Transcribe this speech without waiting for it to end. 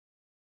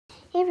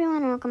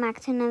welcome back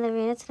to another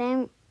video.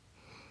 Today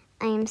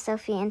I am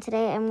Sophie, and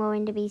today I'm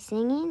going to be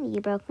singing You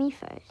Broke Me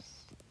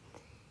First.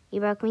 You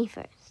broke me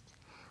first.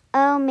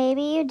 Oh,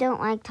 maybe you don't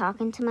like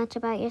talking too much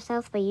about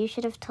yourself, but you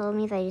should have told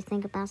me that you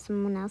think about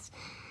someone else.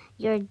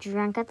 You're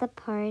drunk at the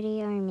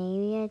party, or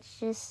maybe it's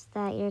just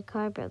that your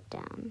car broke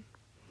down.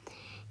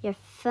 Your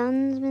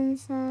phone's been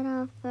set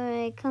off for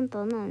a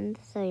couple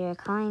months, so you're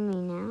calling me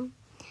now.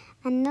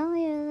 I know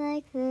you're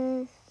like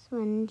this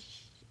when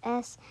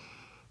S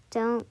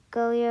don't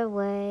go your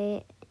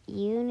way.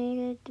 You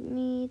needed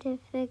me to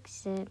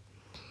fix it.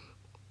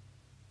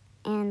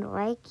 And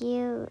like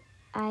you,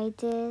 I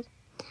did.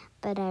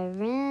 But I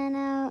ran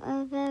out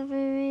of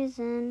every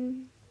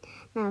reason.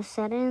 Now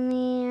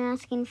suddenly you're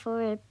asking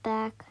for it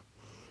back.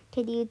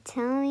 Could you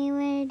tell me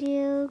where'd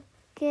you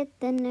get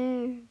the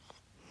nerve?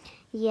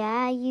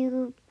 Yeah,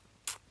 you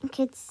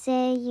could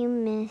say you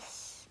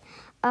miss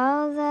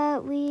all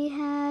that we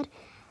had,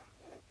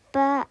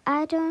 but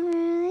I don't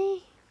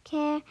really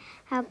care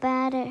how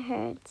bad it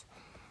hurts.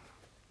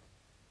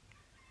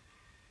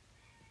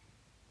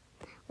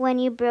 When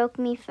you broke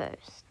me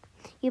first.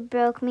 You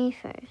broke me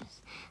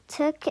first.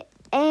 Took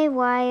a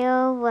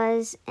while,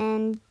 was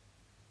in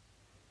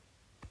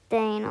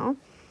Daniel,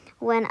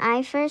 when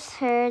I first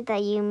heard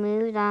that you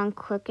moved on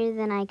quicker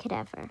than I could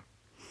ever.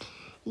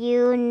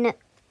 You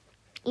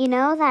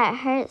know that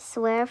hurt,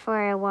 swear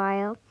for a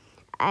while.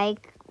 I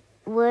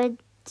would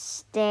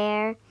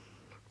stare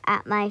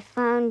at my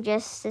phone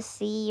just to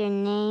see your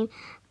name,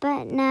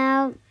 but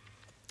now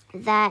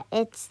that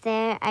it's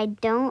there, I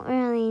don't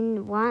really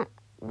know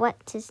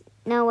what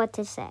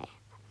to say.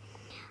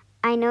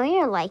 I know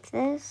you're like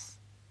this.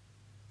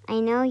 I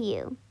know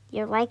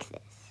you're like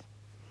this.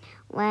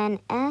 When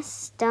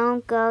S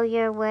don't go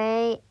your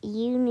way,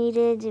 you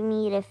needed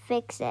me to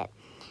fix it.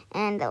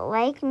 And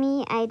like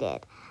me, I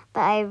did.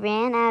 But I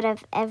ran out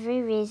of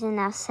every reason.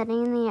 Now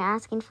suddenly you're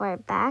asking for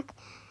it back.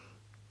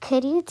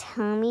 Could you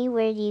tell me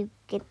where you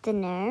get the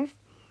nerve?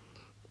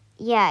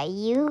 Yeah,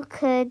 you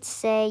could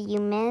say you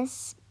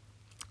miss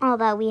all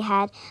that we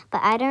had,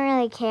 but I don't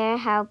really care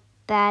how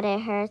bad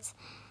it hurts.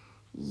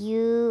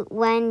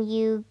 When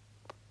you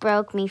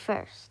broke me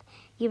first.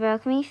 You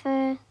broke me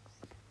first.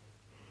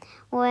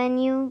 When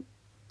you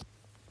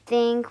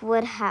think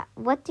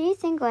what do you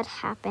think would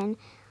happen?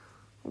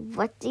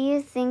 What do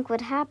you think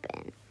would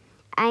happen?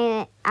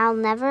 I'll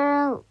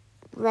never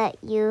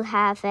let you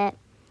have it.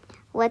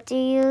 What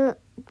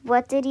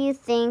did you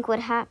think would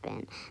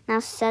happen? Now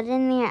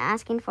suddenly you're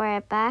asking for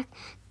it back.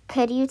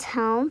 Could you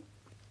tell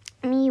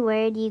me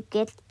where you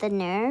get the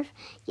nerve?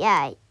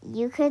 Yeah,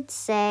 you could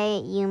say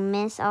you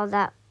miss all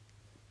that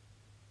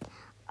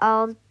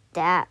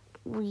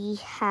we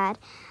had.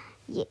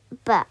 Yeah,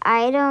 but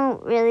I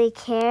don't really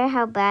care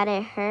how bad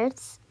it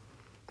hurts.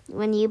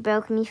 When you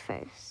broke me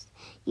first.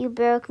 You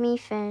broke me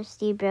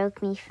first. You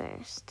broke me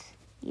first.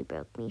 You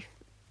broke me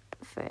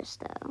first,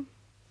 though.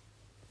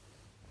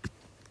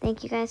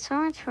 Thank you guys so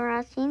much for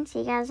watching. See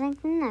you guys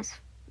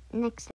next